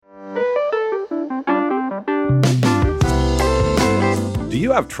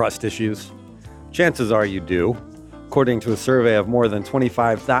you have trust issues? Chances are you do. According to a survey of more than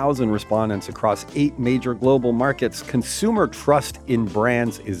 25,000 respondents across 8 major global markets, consumer trust in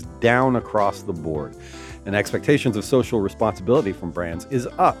brands is down across the board, and expectations of social responsibility from brands is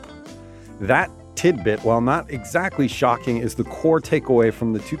up. That tidbit, while not exactly shocking, is the core takeaway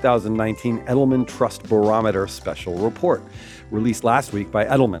from the 2019 Edelman Trust Barometer special report, released last week by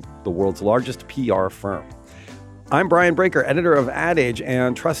Edelman, the world's largest PR firm. I'm Brian Breaker, editor of Ad Age,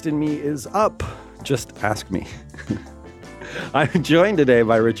 and trust in me is up. Just ask me. I'm joined today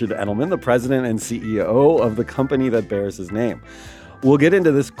by Richard Edelman, the president and CEO of the company that bears his name. We'll get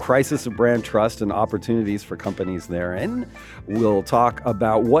into this crisis of brand trust and opportunities for companies therein. We'll talk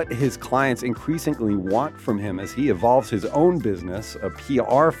about what his clients increasingly want from him as he evolves his own business, a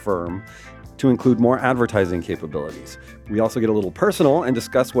PR firm, to include more advertising capabilities. We also get a little personal and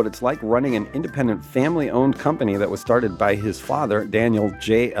discuss what it's like running an independent family-owned company that was started by his father, Daniel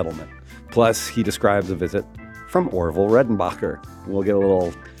J. Edelman. Plus, he describes a visit from Orville Redenbacher. We'll get a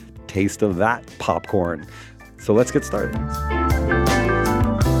little taste of that popcorn. So let's get started.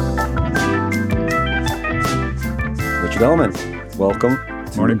 Richard Edelman, welcome.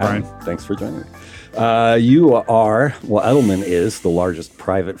 Morning, Brian. Thanks for joining me. Edelman is the largest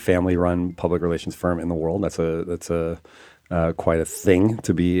private family-run public relations firm in the world. That's quite a thing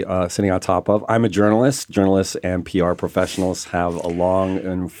to be sitting on top of. I'm a journalist. Journalists and PR professionals have a long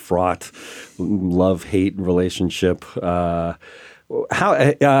and fraught love-hate relationship. How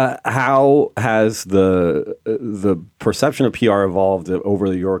has the perception of PR evolved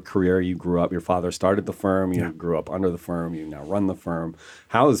over your career? You grew up, your father started the firm, you grew up under the firm, you now run the firm.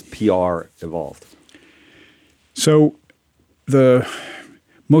 How has PR evolved? So the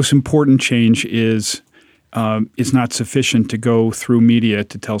most important change is it's not sufficient to go through media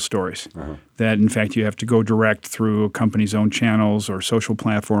to tell stories. Uh-huh. That, in fact, you have to go direct through a company's own channels or social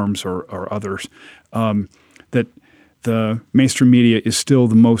platforms or others. That the mainstream media is still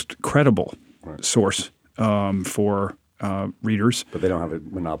the most credible source for readers. But they don't have a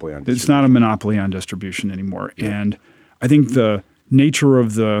monopoly on distribution. It's not a monopoly on distribution anymore. Yeah. And I think the nature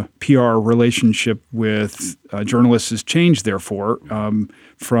of the PR relationship with journalists has changed, therefore,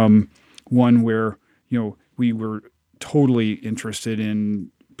 from one where we were totally interested in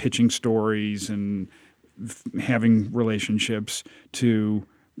pitching stories and having relationships to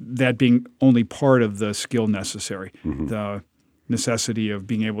that being only part of the skill necessary. Mm-hmm. The necessity of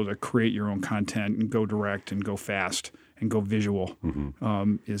being able to create your own content and go direct and go fast and go visual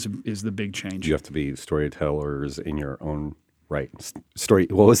is the big change. You have to be storytellers in your own right. Story.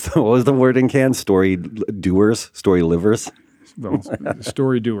 What was the word in Cannes? Story doers, story livers. Well,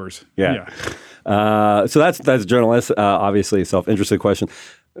 story doers. Yeah. So that's journalists. Obviously, a self-interested question.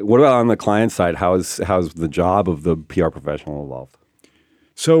 What about on the client side? How's the job of the PR professional evolved?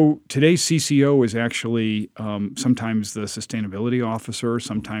 So today's CCO is actually sometimes the sustainability officer,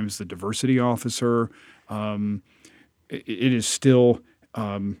 sometimes the diversity officer. It is still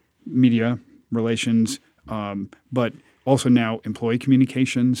media relations, but also now employee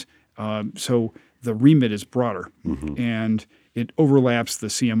communications. So the remit is broader, and it overlaps the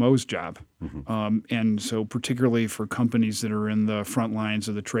CMO's job. And so particularly for companies that are in the front lines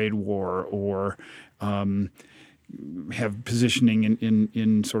of the trade war or have positioning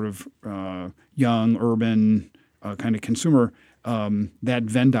in sort of young, urban kind of consumer, that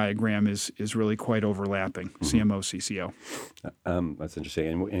Venn diagram is really quite overlapping, CMO, CCO. That's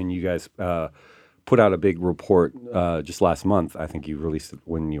interesting. And you guys put out a big report just last month. I think you released it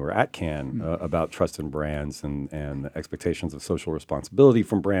when you were at Cannes about trust in brands and the expectations of social responsibility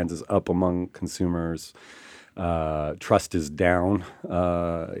from brands is up among consumers. Trust is down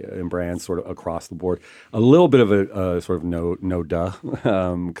in brands sort of across the board. A little bit of a sort of no duh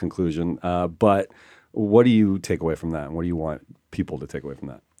conclusion. But what do you take away from that? And what do you want people to take away from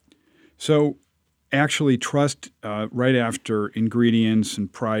that? So actually trust right after ingredients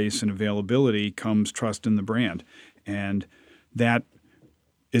and price and availability comes trust in the brand. And that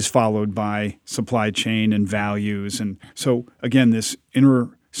is followed by supply chain and values. And so again, this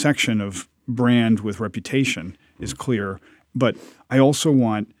intersection of brand with reputation is clear, but I also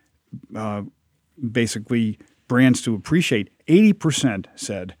want basically brands to appreciate 80%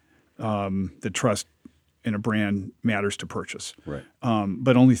 said that trust in a brand matters to purchase. Right.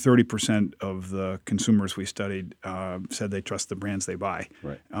 But only 30% of the consumers we studied said they trust the brands they buy.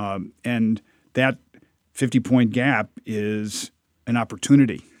 Right. And that 50-point gap is an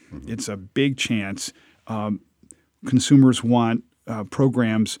opportunity. It's a big chance. Consumers want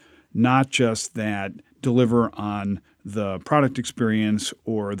programs not just that deliver on the product experience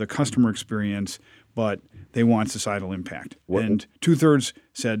or the customer experience, but they want societal impact. And 2/3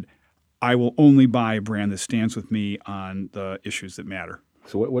 said, I will only buy a brand that stands with me on the issues that matter.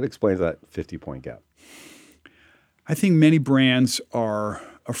 So what explains that 50-point gap? I think many brands are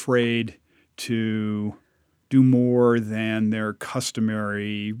afraid to do more than their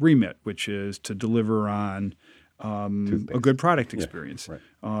customary remit, which is to deliver on a good product experience. Yeah,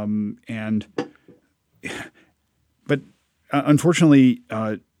 right. But unfortunately,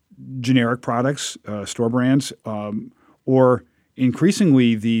 generic products, store brands, or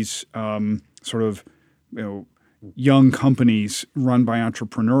increasingly these sort of young companies run by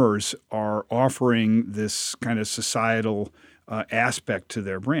entrepreneurs are offering this kind of societal aspect to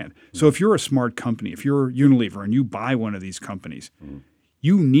their brand. So if you're a smart company, if you're Unilever and you buy one of these companies,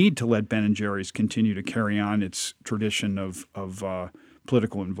 you need to let Ben & Jerry's continue to carry on its tradition of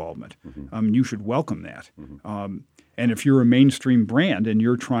political involvement. You should welcome that. And if you're a mainstream brand and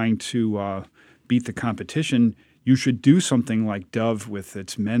you're trying to beat the competition, you should do something like Dove with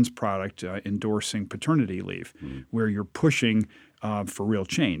its men's product endorsing paternity leave, where you're pushing for real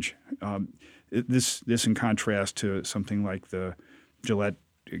change. This in contrast to something like the Gillette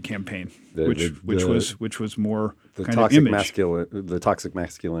campaign, which was more the kind toxic of image. The toxic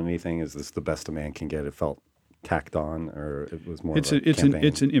masculinity thing. Is this the best a man can get? It felt tacked on, or it was more of a campaign?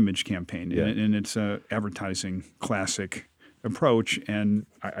 It's an image campaign, Yeah. and it's an advertising classic approach. And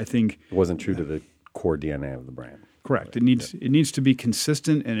I think It wasn't true to the core DNA of the brand. correct. It needs to be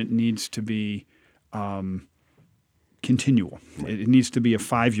consistent, and it needs to be continual. It needs to be a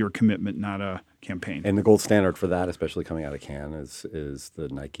 5-year commitment, not a campaign. And the gold standard for that, especially coming out of Cannes, is the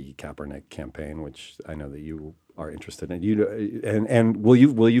Nike Kaepernick campaign, which I know that you are interested in. And will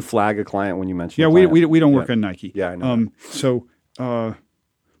you flag a client when you mention? Yeah, a client? we don't work on Nike. Yeah, I know.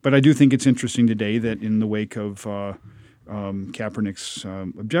 But I do think it's interesting today that in the wake of Kaepernick's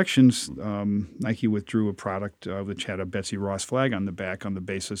objections, Nike withdrew a product which had a Betsy Ross flag on the back on the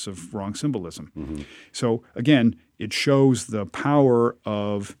basis of wrong symbolism. So again, it shows the power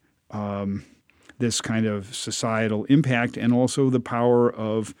of this kind of societal impact, and also the power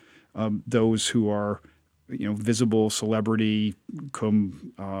of those who are, visible celebrity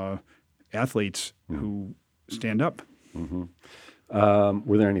athletes who stand up.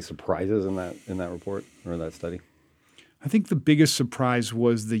 Were there any surprises in that report or that study? I think the biggest surprise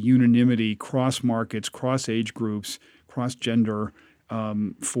was the unanimity cross markets, cross age groups, cross gender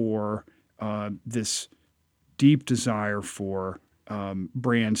for this deep desire for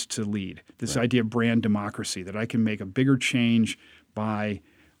brands to lead. This idea of brand democracy, that I can make a bigger change by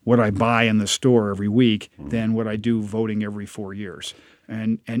what I buy in the store every week than what I do voting every 4 years.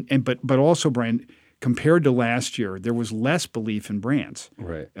 But also, Brian, compared to last year, there was less belief in brands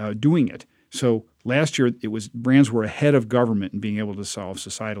doing it. So last year, brands were ahead of government in being able to solve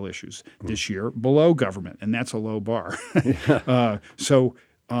societal issues. This year, below government, and that's a low bar.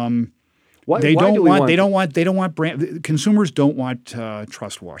 They don't want brand. Consumers don't want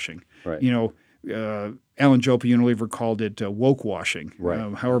trust washing. Right. Alan Jope, Unilever, called it woke washing.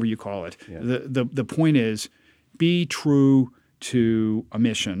 Right. However you call it. Yeah. The point is, be true to a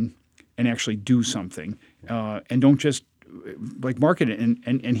mission and actually do something, and don't just market it.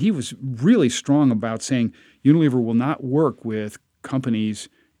 And he was really strong about saying Unilever will not work with companies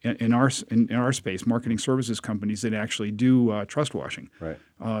in our space, marketing services companies that actually do trust washing. Right.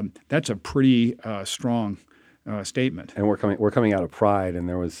 That's a pretty strong statement. And we're coming out of Pride, and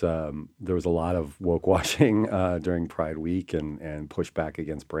there was a lot of woke washing during Pride Week, and pushback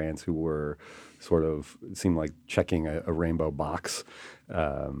against brands who were sort of seemed like checking a rainbow box.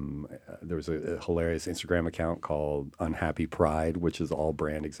 There was a hilarious Instagram account called Unhappy Pride, which is all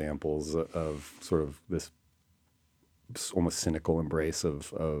brand examples of sort of this almost cynical embrace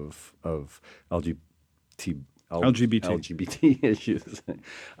of LGBT issues.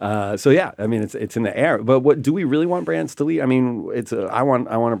 So yeah, I mean it's in the air. But what do we really want brands to lead? I mean, I want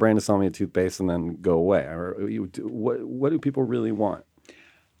a brand to sell me a toothpaste and then go away. Or what do people really want?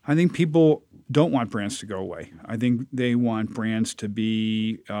 I think people don't want brands to go away. I think they want brands to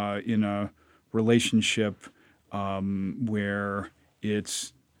be in a relationship where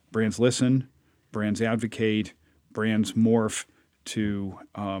it's brands listen, brands advocate, brands morph to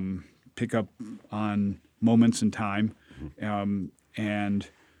pick up on moments in time. And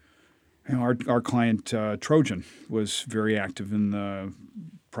our client Trojan was very active in the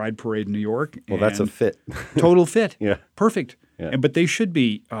Pride Parade in New York. Well, that's a fit. Total fit. Yeah. Perfect. Yeah. But they should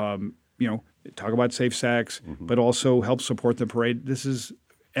be, talk about safe sex, but also help support the parade. This is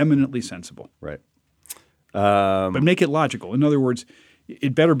eminently sensible. Right. But make it logical. In other words,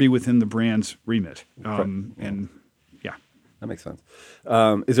 it better be within the brand's remit. That makes sense.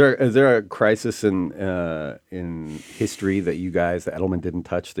 Is there a crisis in history that you guys, that Edelman didn't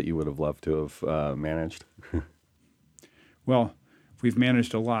touch, that you would have loved to have managed? Well, we've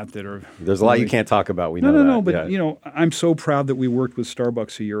managed a lot that are. There's a lot you can't talk about. We know No. that. But yeah. I'm so proud that we worked with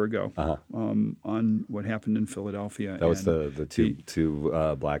Starbucks a year ago on what happened in Philadelphia. That was the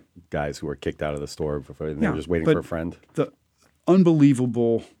two black guys who were kicked out of the store before, and they were just waiting for a friend. The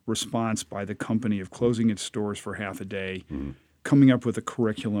unbelievable response by the company of closing its stores for half a day, coming up with a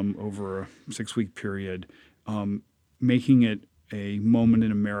curriculum over a 6-week period, making it a moment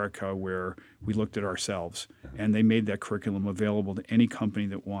in America where we looked at ourselves, and they made that curriculum available to any company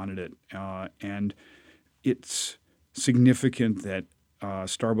that wanted it. And it's significant that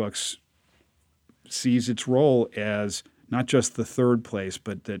Starbucks sees its role as not just the third place,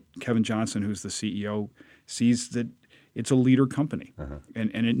 but that Kevin Johnson, who's the CEO, sees that it's a leader company.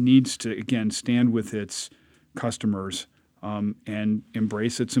 And it needs to, again, stand with its customers and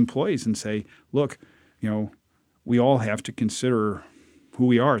embrace its employees and say, look, we all have to consider who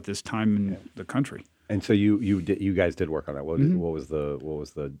we are at this time in the country. And so you guys did work on that. What was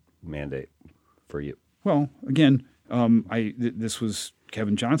the mandate for you? Well, again, this was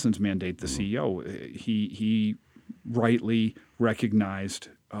Kevin Johnson's mandate, the CEO. He rightly recognized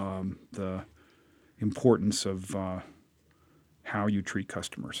the importance of how you treat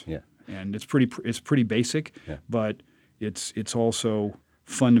customers. Yeah. And it's pretty basic, but it's also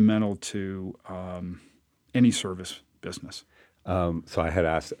fundamental to any service business. So I had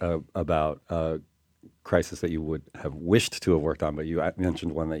asked about a crisis that you would have wished to have worked on, but you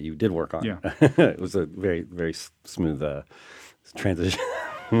mentioned one that you did work on. Yeah. It was a very, very smooth transition.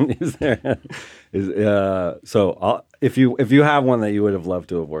 If you have one that you would have loved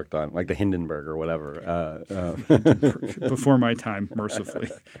to have worked on, like the Hindenburg or whatever. Before my time, mercifully.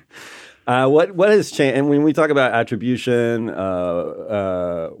 What has changed? And when we talk about attribution,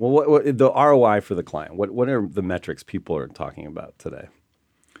 what the ROI for the client? What are the metrics people are talking about today?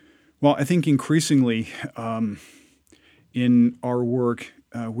 Well, I think increasingly in our work,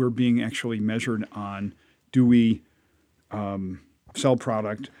 we're being actually measured on: do we sell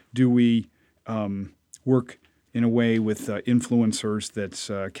product? Do we work in a way with influencers that's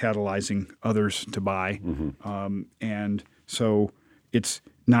catalyzing others to buy? And so it's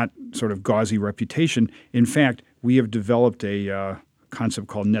not sort of gauzy reputation. In fact, we have developed a concept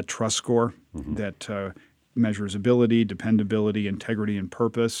called Net Trust Score that measures ability, dependability, integrity, and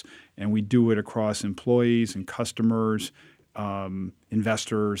purpose. And we do it across employees and customers,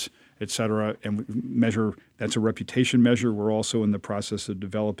 investors, et cetera. And we measure, that's a reputation measure. We're also in the process of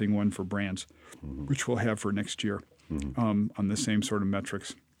developing one for brands, which we'll have for next year on the same sort of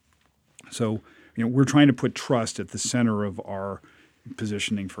metrics. So, we're trying to put trust at the center of our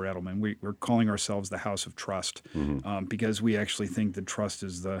positioning for Edelman. We're calling ourselves the House of Trust because we actually think that trust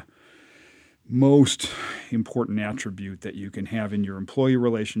is the most important attribute that you can have in your employee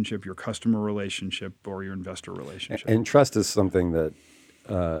relationship, your customer relationship, or your investor relationship. And trust is something that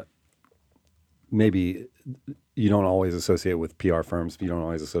maybe you don't always associate with PR firms. You don't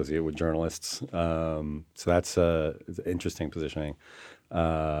always associate with journalists. So that's interesting positioning.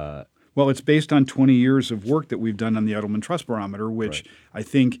 Well, it's based on 20 years of work that we've done on the Edelman Trust Barometer, which I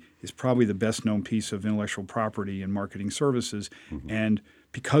think is probably the best known piece of intellectual property in marketing services. And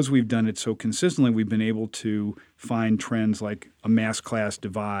because we've done it so consistently, we've been able to find trends like a mass class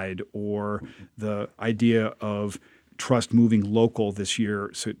divide or the idea of trust moving local this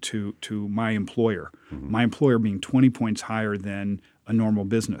year to my employer. My employer being 20 points higher than a normal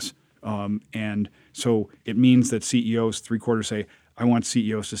business. And so it means that CEOs, 3/4 say, I want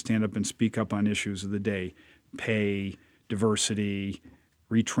CEOs to stand up and speak up on issues of the day: pay, diversity,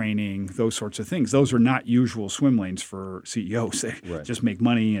 retraining, those sorts of things. Those are not usual swim lanes for CEOs. They just make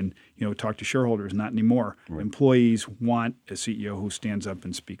money and talk to shareholders. Not anymore. Employees want a CEO who stands up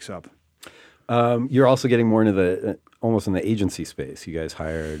and speaks up. You're also getting more into the almost in the agency space. You guys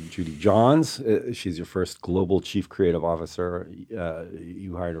hired Judy Johns. She's your first global chief creative officer.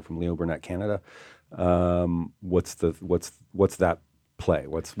 You hired her from Leo Burnett, Canada. What's that play?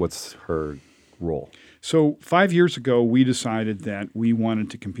 What's her role? So 5 years ago, we decided that we wanted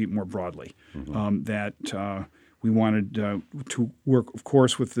to compete more broadly. That we wanted to work, of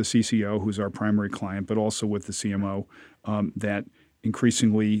course, with the CCO, who's our primary client, but also with the CMO. That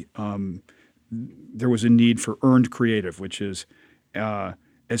increasingly there was a need for earned creative, which is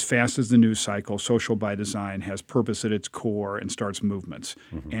as fast as the news cycle, social by design has purpose at its core and starts movements.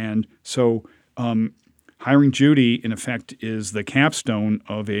 And so hiring Judy, in effect, is the capstone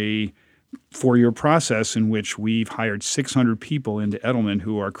of a 4-year process in which we've hired 600 people into Edelman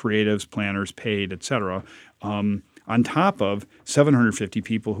who are creatives, planners, paid, et cetera. on top of 750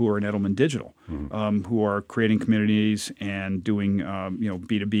 people who are in Edelman Digital, who are creating communities and doing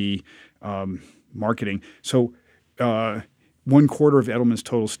B2B marketing. So 1/4 of Edelman's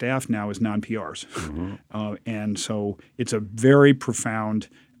total staff now is non-PRs. And so it's a very profound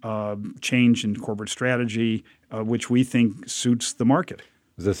change in corporate strategy, which we think suits the market.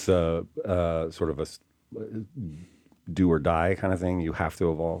 Is this sort of a do or die kind of thing? You have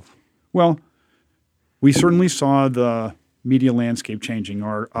to evolve? Well, we certainly saw the media landscape changing,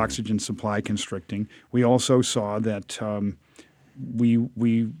 our oxygen supply constricting. We also saw that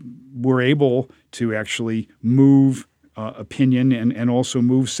we were able to actually move opinion and also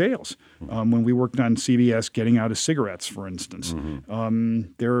move sales. When we worked on CBS getting out of cigarettes, for instance,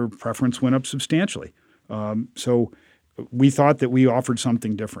 their preference went up substantially. So we thought that we offered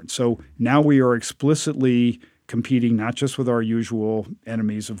something different. So now we are explicitly competing not just with our usual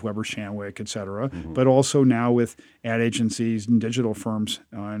enemies of Weber Shandwick, et cetera, but also now with ad agencies and digital firms,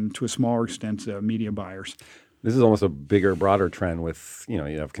 and to a smaller extent, media buyers. This is almost a bigger, broader trend with, you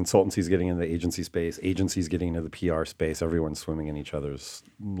have consultancies getting into the agency space, agencies getting into the PR space, everyone's swimming in each other's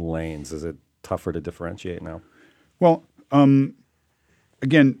lanes. Is it tougher to differentiate now? Well,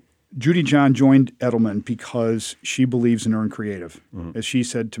 again, Judy John joined Edelman because she believes in earned creative. As she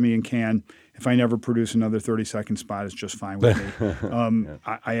said to me in Cannes, if I never produce another 30-second spot, it's just fine with me.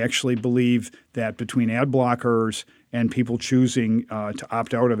 I actually believe that between ad blockers and people choosing to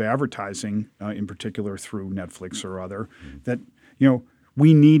opt out of advertising, in particular through Netflix or other, that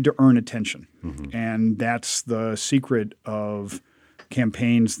we need to earn attention, and that's the secret of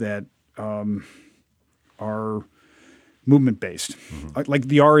campaigns that are movement-based. Like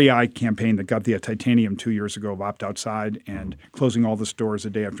the REI campaign that got the Titanium 2 years ago of Opt Outside and closing all the stores the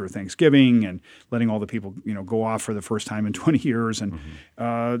day after Thanksgiving and letting all the people go off for the first time in 20 years, and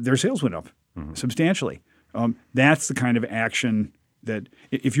their sales went up substantially. That's the kind of action that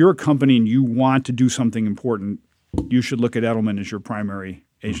if you're a company and you want to do something important, you should look at Edelman as your primary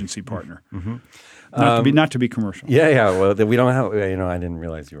agency partner. Not to be commercial. Yeah. Well, we don't have. I didn't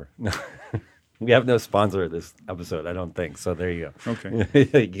realize you were. No. We have no sponsor this episode, I don't think. So there you go. Okay.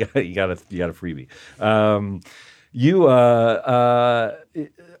 you got a freebie. I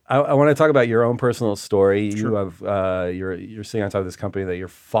want to talk about your own personal story. Sure. You have you're sitting on top of this company that your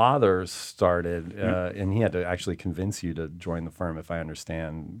father started, and he had to actually convince you to join the firm, if I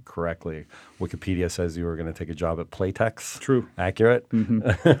understand correctly. Wikipedia says you were going to take a job at Playtex. True. Accurate?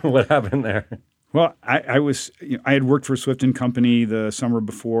 What happened there? Well, I had worked for Swift & Company the summer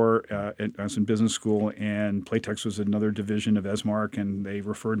before. I was in business school, and Playtex was another division of Esmark, and they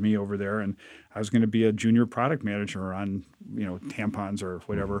referred me over there. And I was going to be a junior product manager on tampons or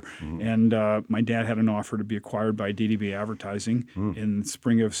whatever. And my dad had an offer to be acquired by DDB Advertising in the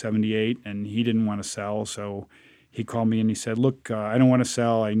spring of '78, and he didn't want to sell, so he called me and he said, "Look, I don't want to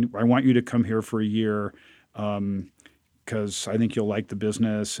sell. I want you to come here for a year." Because I think you'll like the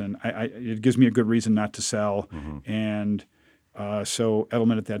business, and it gives me a good reason not to sell. And so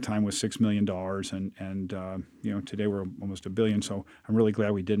Edelman at that time was $6 million, and today we're almost $1 billion. So I'm really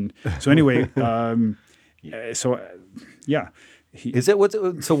glad we didn't. So anyway, yeah.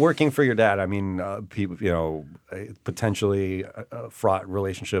 So working for your dad? I mean, people, potentially a fraught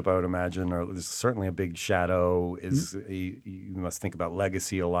relationship, I would imagine, or there's certainly a big shadow. You must think about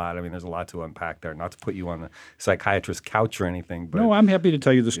legacy a lot. I mean, there's a lot to unpack there. Not to put you on the psychiatrist's couch or anything, but no, I'm happy to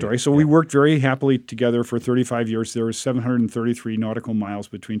tell you the story. So we worked very happily together for 35 years. There was 733 nautical miles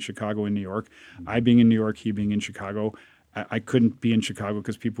between Chicago and New York. I being in New York, he being in Chicago. I couldn't be in Chicago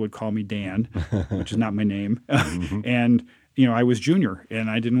because people would call me Dan, which is not my name, and I was junior, and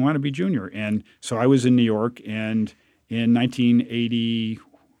I didn't want to be junior. And so I was in New York, and in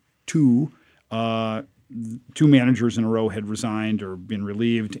 1982, 2 managers in a row had resigned or been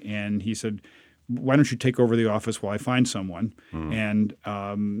relieved, and he said, "Why don't you take over the office while I find someone?" And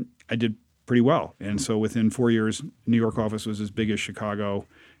I did pretty well. And so within 4 years, New York office was as big as Chicago,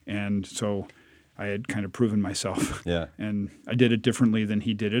 and so I had kind of proven myself. Yeah. And I did it differently than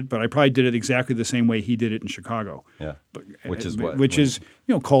he did it, but I probably did it exactly the same way he did it in Chicago. Yeah. But, Which is what? Which is,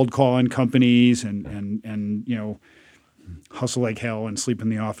 cold calling companies and hustle like hell and sleep in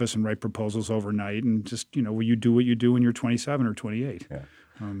the office and write proposals overnight and just, will you do what you do when you're 27 or 28? Yeah.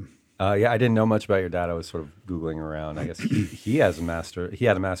 I didn't know much about your dad. I was sort of Googling around. I guess he had a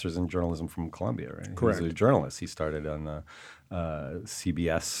master's in journalism from Columbia, right? Correct. He was a journalist. He started on the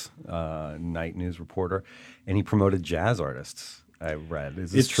CBS night news reporter, and he promoted jazz artists. I read.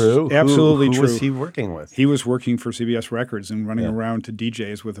 Is this true? Absolutely true. Who was he working with? He was working for CBS Records and running around to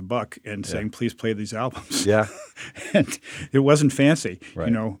DJs with a buck and saying, "Please play these albums." Yeah. And it wasn't fancy,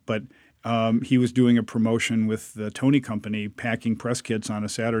 right. But He was doing a promotion with the Tony Company, packing press kits on a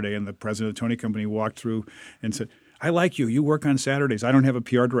Saturday, and the president of the Tony Company walked through and said, I like you. You work on Saturdays. I don't have a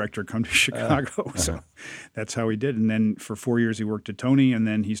PR director. Come to Chicago. So that's how he did. And then for 4 years he worked at Tony, and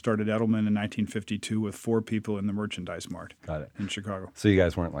then he started Edelman in 1952 with 4 people in the merchandise mart in Chicago. So you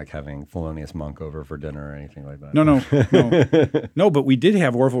guys weren't like having Thelonious Monk over for dinner or anything like that? No, but we did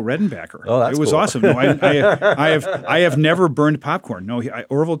have Orville Redenbacher. Oh, that's It was cool. awesome. No, I have never burned popcorn. No,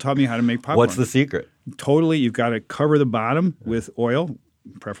 Orville taught me how to make popcorn. What's the secret? Totally, you've got to cover the bottom with oil,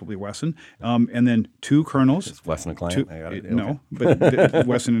 preferably Wesson, and then 2 kernels. Is Wesson a client? No, but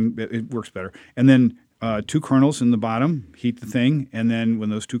Wesson, it works better. And then 2 kernels in the bottom, heat the thing, and then when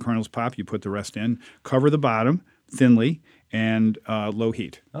those 2 kernels pop, you put the rest in. Cover the bottom thinly and low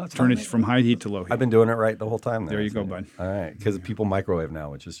heat. Turn it from high heat to low heat. I've been doing it right the whole time. There you go, bud. All right, because people microwave now,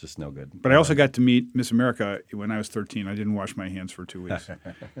 which is just no good. But I also got to meet Miss America when I was 13. I didn't wash my hands for 2 weeks.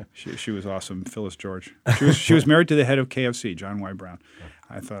 She was awesome, Phyllis George. She was married to the head of KFC, John Y. Brown.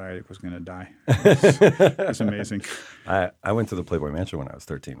 I thought I was going to die. It was amazing. I went to the Playboy Mansion when I was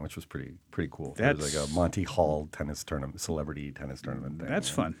 13, which was pretty cool. It was like a Monty Hall tennis tournament, celebrity tennis tournament thing. That's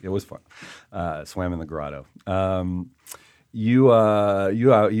fun. It was fun. Swam in the grotto. You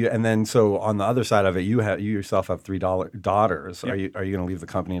and then so on the other side of it, you yourself have 3 daughters. Yep. Are you going to leave the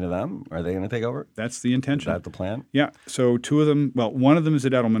company to them? Are they going to take over? That's the intention. Is that the plan? Yeah. So 2 of them. Well, one of them is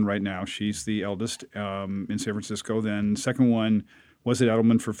at Edelman right now. She's the eldest in San Francisco. Then second one was at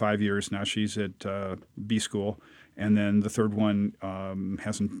Edelman for 5 years. Now she's at B School, and then the third one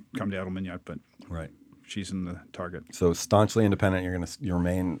hasn't come to Edelman yet, but she's in the target. So staunchly independent. You're going to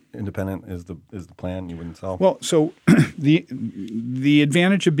remain independent is the plan. You wouldn't sell. Well, so the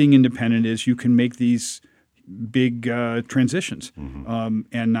advantage of being independent is you can make these big transitions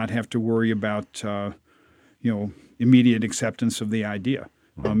and not have to worry about immediate acceptance of the idea.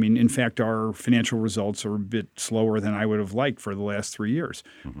 I mean, in fact, our financial results are a bit slower than I would have liked for the last 3 years.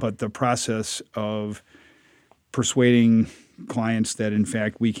 But the process of persuading clients that, in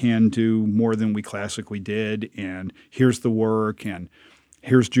fact, we can do more than we classically did, and here's the work, and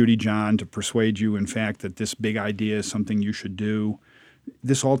here's Judy John to persuade you, in fact, that this big idea is something you should do.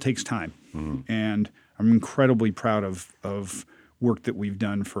 This all takes time. And I'm incredibly proud of work that we've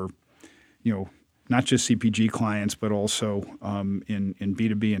done for, not just CPG clients, but also in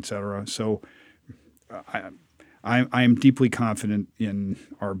B2B, et cetera. So I am deeply confident in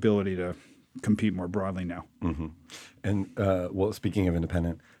our ability to compete more broadly now. And well, speaking of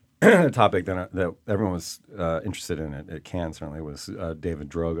independent, topic that everyone was interested in at Cannes certainly was David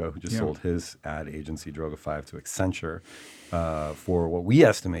Droga, who just sold his ad agency Droga 5 to Accenture for what we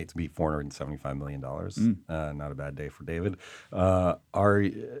estimate to be $475 million. Not a bad day for David.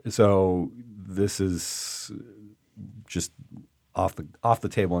 So this is just off the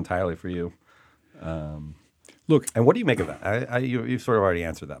table entirely for you. Look, and what do you make of that? You've sort of already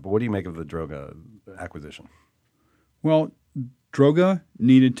answered that, but what do you make of the Droga acquisition? Well, Droga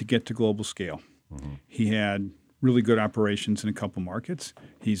needed to get to global scale. He had really good operations in a couple markets.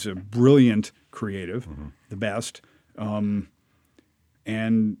 He's a brilliant creative, the best. And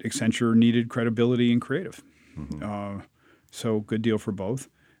Accenture needed credibility and creative. So good deal for both.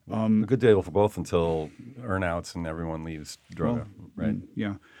 A good deal for both until earnouts and everyone leaves Droga, right?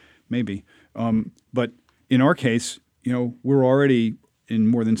 Yeah, maybe. But in our case, we're already in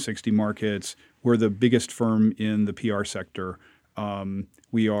more than 60 markets. We're the biggest firm in the PR sector.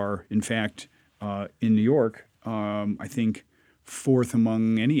 We are, in fact, in New York, I think, 4th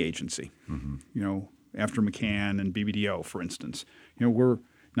among any agency, after McCann and BBDO, for instance. We're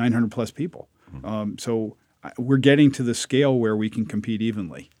 900 plus people. So we're getting to the scale where we can compete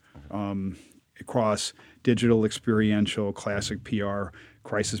evenly across digital, experiential, classic PR,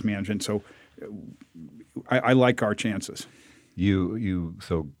 crisis management. So I like our chances.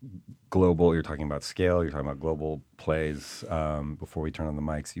 So global, you're talking about scale, you're talking about global plays. Before we turn on the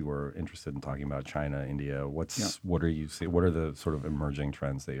mics, you were interested in talking about China, India. What are you seeing? What are the sort of emerging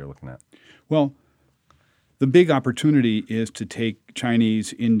trends that you're looking at? Well, the big opportunity is to take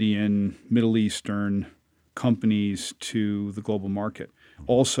Chinese, Indian, Middle Eastern companies to the global market.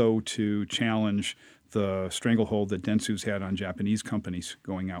 Also to challenge the stranglehold that Dentsu's had on Japanese companies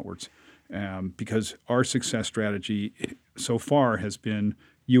going outwards. Because our success strategy so far has been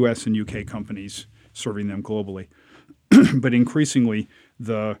U.S. and U.K. companies serving them globally. But increasingly,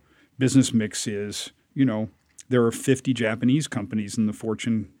 the business mix is, there are 50 Japanese companies in the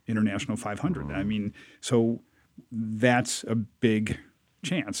Fortune International 500. I mean, so that's a big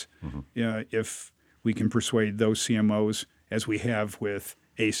chance if we can persuade those CMOs, as we have with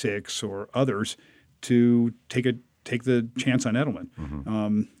ASICS or others, to take a take the chance on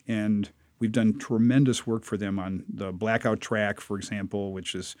Edelman. And we've done tremendous work for them on the Blackout Track, for example,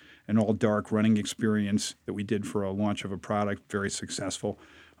 which is an all-dark running experience that we did for a launch of a product, very successful.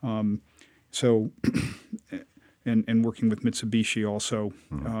 So, and working with Mitsubishi also.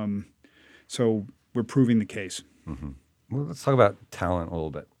 So we're proving the case. Well, let's talk about talent a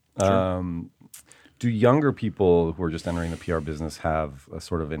little bit. Sure. Do younger people who are just entering the PR business have a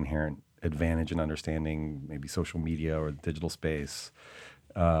sort of inherent advantage in understanding maybe social media or the digital space?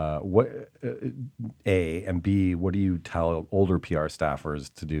 And B, what do you tell older PR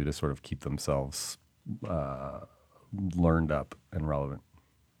staffers to do to sort of keep themselves learned up and relevant?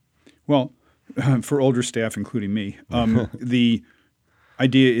 Well, for older staff, including me, the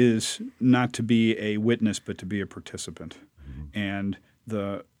idea is not to be a witness, but to be a participant. And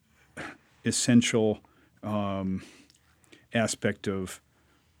the essential aspect of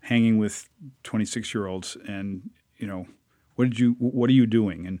hanging with 26-year-olds and, what are you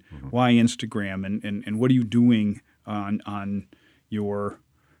doing and why Instagram and what are you doing on your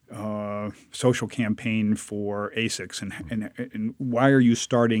social campaign for ASICs and why are you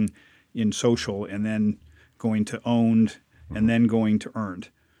starting in social and then going to owned and then going to earned?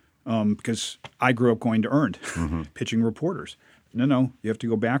 Because I grew up going to earned, pitching reporters. No, you have to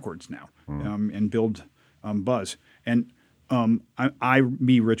go backwards now and build buzz. And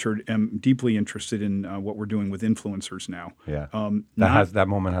Richard, am deeply interested in what we're doing with influencers now. Yeah, that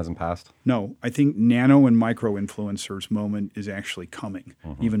moment hasn't passed? No, I think nano and micro influencers moment is actually coming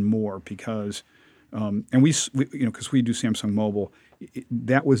even more because, and we because we do Samsung Mobile,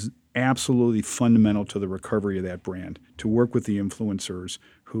 that was absolutely fundamental to the recovery of that brand, to work with the influencers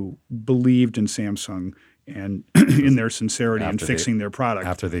who believed in Samsung and in their sincerity and fixing their product.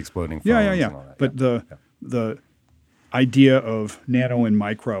 After the exploding phones and all that. But the idea of nano and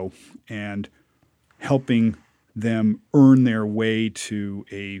micro and helping them earn their way to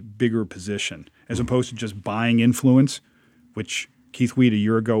a bigger position as opposed to just buying influence, which Keith Weed a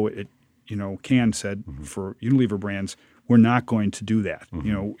year ago at Cannes said for Unilever brands, we're not going to do that.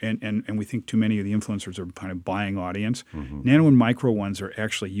 And we think too many of the influencers are kind of buying audience. Nano and micro ones are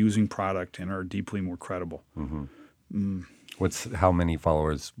actually using product and are deeply more credible. How many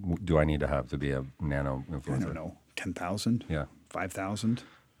followers do I need to have to be a nano influencer? I don't know, 10,000? Yeah. 5,000?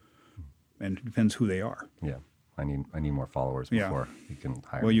 And it depends who they are. Yeah. I need more followers before you can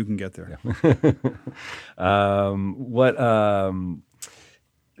hire me. You can get there. Yeah.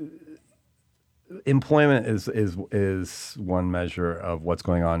 Employment is one measure of what's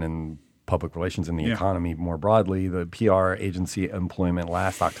going on in public relations in the economy more broadly. The PR agency employment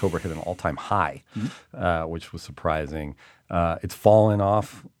last October hit an all-time high, which was surprising. It's fallen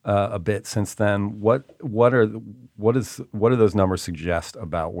off a bit since then. What do those numbers suggest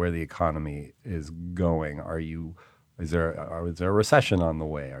about where the economy is going? Is there a recession on the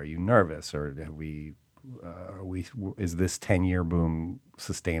way? Are you nervous, or is this 10-year boom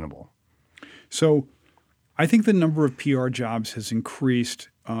sustainable? So I think the number of PR jobs has increased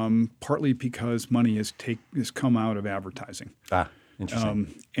partly because money has come out of advertising.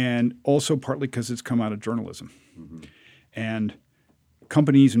 Interesting. And also partly because it's come out of journalism. And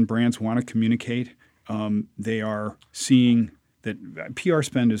companies and brands want to communicate. They are seeing that PR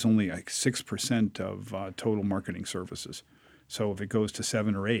spend is only like 6% of total marketing services. So if it goes to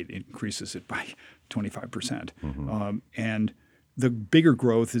 7 or 8, it increases it by 25%. And the bigger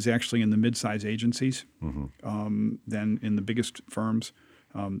growth is actually in the mid-size agencies than in the biggest firms.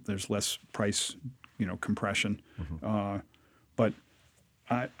 There's less price, compression. But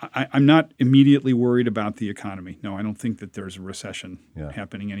I'm not immediately worried about the economy. No, I don't think that there's a recession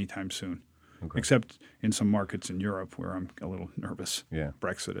happening anytime soon, except in some markets in Europe where I'm a little nervous.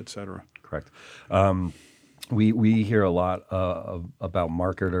 Brexit, et cetera. Correct. We hear a lot about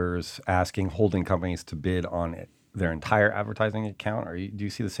marketers holding companies to bid on their entire advertising account. Do you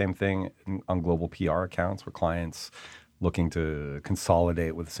see the same thing on global PR accounts where clients looking to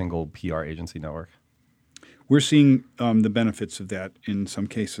consolidate with a single PR agency network? We're seeing the benefits of that in some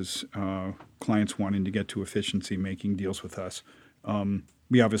cases, clients wanting to get to efficiency, making deals with us.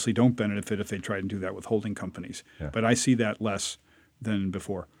 We obviously don't benefit if they try to do that with holding companies, but I see that less than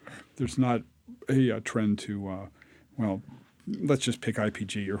before. There's not a trend to, let's just pick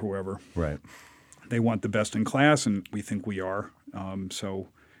IPG or whoever. Right. They want the best in class, and we think we are. So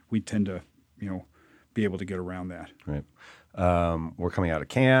we tend to, be able to get around that. Right. We're coming out of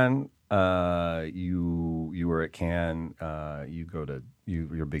Cannes. You were at Cannes.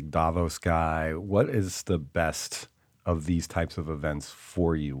 You're a big Davos guy. What is the best of these types of events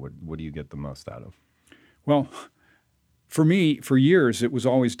for you? What do you get the most out of? Well, for me, for years, it was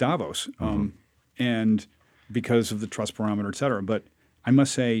always Davos. And because of the trust barometer, et cetera. But I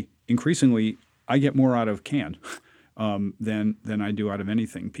must say, increasingly, I get more out of Can than I do out of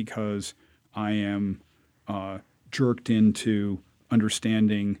anything, because I am jerked into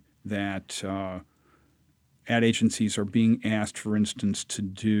understanding that ad agencies are being asked, for instance, to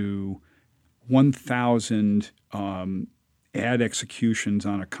do 1,000 ad executions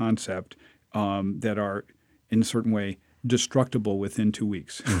on a concept that are, in a certain way, destructible within 2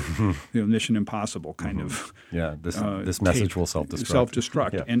 weeks. Mission impossible kind of. Yeah, this message will self-destruct.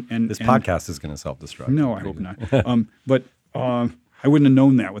 Self-destruct. Yeah. And this podcast is going to self-destruct. No, I hope not. But I wouldn't have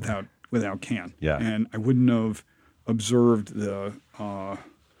known that without Can. Yeah. And I wouldn't have observed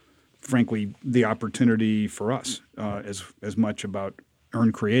frankly, the opportunity for us as much about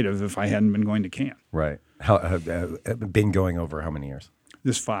Earn Creative if I hadn't been going to Can. Right. How been going over how many years?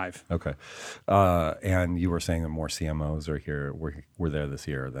 This 5. Okay. And you were saying that more CMOs are here. Were there this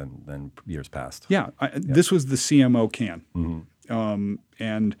year than years past. Yeah. This was the CMO Can.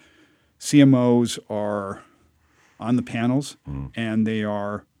 And CMOs are on the panels, and they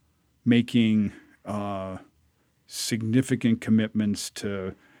are making significant commitments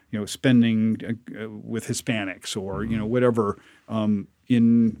to spending with Hispanics or whatever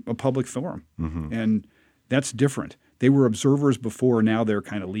in a public forum, and that's different. They were observers before. Now they're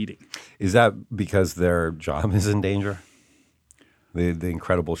kind of leading. Is that because their job is in danger? The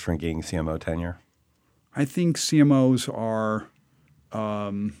incredible shrinking CMO tenure? I think CMOs are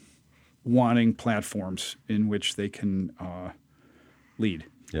wanting platforms in which they can lead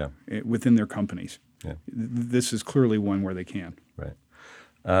within their companies. Yeah. This is clearly one where they can. Right.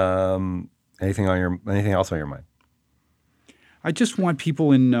 Anything else on your mind? I just want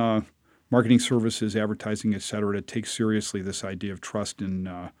people in marketing services, advertising, et cetera, to take seriously this idea of trust in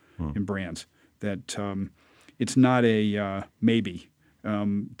brands. That it's not a maybe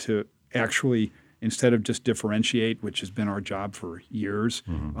to actually, instead of just differentiate, which has been our job for years,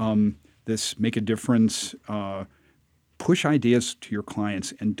 this make a difference, push ideas to your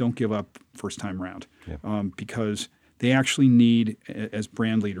clients, and don't give up first time round, because they actually need, as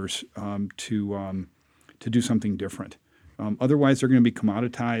brand leaders, to do something different. Otherwise, they're going to be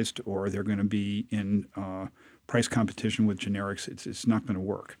commoditized, or they're going to be in price competition with generics. It's not going to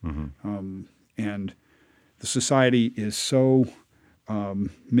work. And the society is so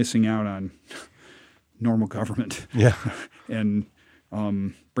missing out on normal government. Yeah. And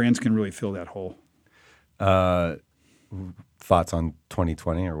brands can really fill that hole. Thoughts on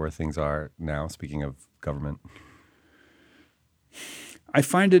 2020 or where things are now, speaking of government? I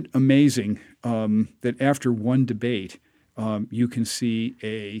find it amazing that after one debate, you can see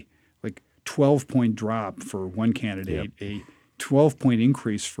a 12-point drop for one candidate, a 12-point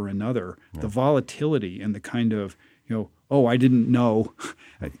increase for another. The volatility and the kind of I didn't know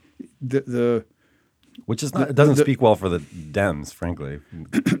which is not, it doesn't speak well for the Dems, frankly.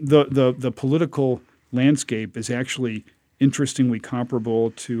 The political landscape is actually interestingly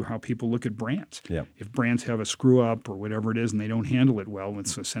comparable to how people look at brands. Yeah. If brands have a screw up or whatever it is and they don't handle it well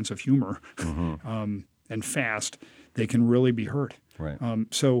with a sense of humor and fast, they can really be hurt. Right.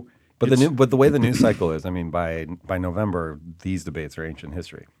 But the way the news cycle is, I mean, by November, these debates are ancient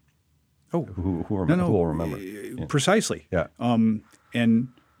history. Oh, who will remember? Precisely. Yeah.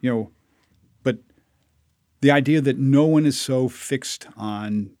 But the idea that no one is so fixed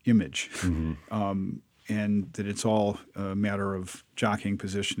on image, and that it's all a matter of jockeying,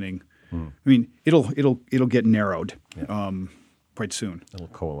 positioning. I mean, it'll get narrowed quite soon. It'll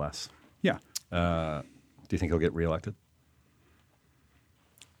coalesce. Yeah. Do you think he'll get reelected?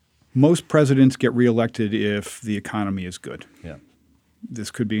 Most presidents get reelected if the economy is good. Yeah.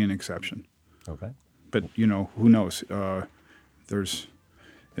 This could be an exception. Okay. But who knows?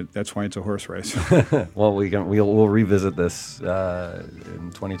 That's why it's a horse race. Well, we'll revisit this in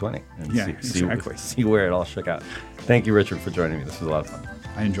 2020 and see where it all shook out. Thank you, Richard, for joining me. This was a lot of fun.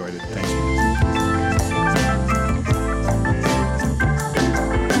 I enjoyed it. Thanks.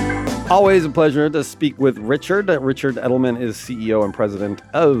 Always a pleasure to speak with Richard. Richard Edelman is CEO and president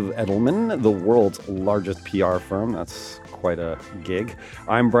of Edelman, the world's largest PR firm. That's quite a gig.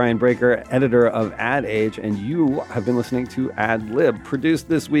 I'm Brian Breaker, editor of Ad Age, and you have been listening to Ad Lib, produced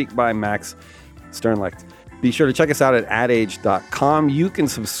this week by Max Sternlicht. Be sure to check us out at adage.com. You can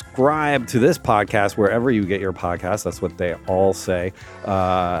subscribe to this podcast wherever you get your podcasts. That's what they all say.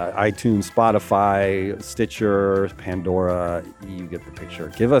 iTunes, Spotify, Stitcher, Pandora. You get the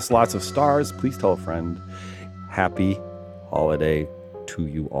picture. Give us lots of stars. Please tell a friend. Happy holiday to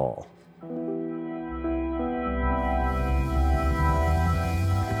you all.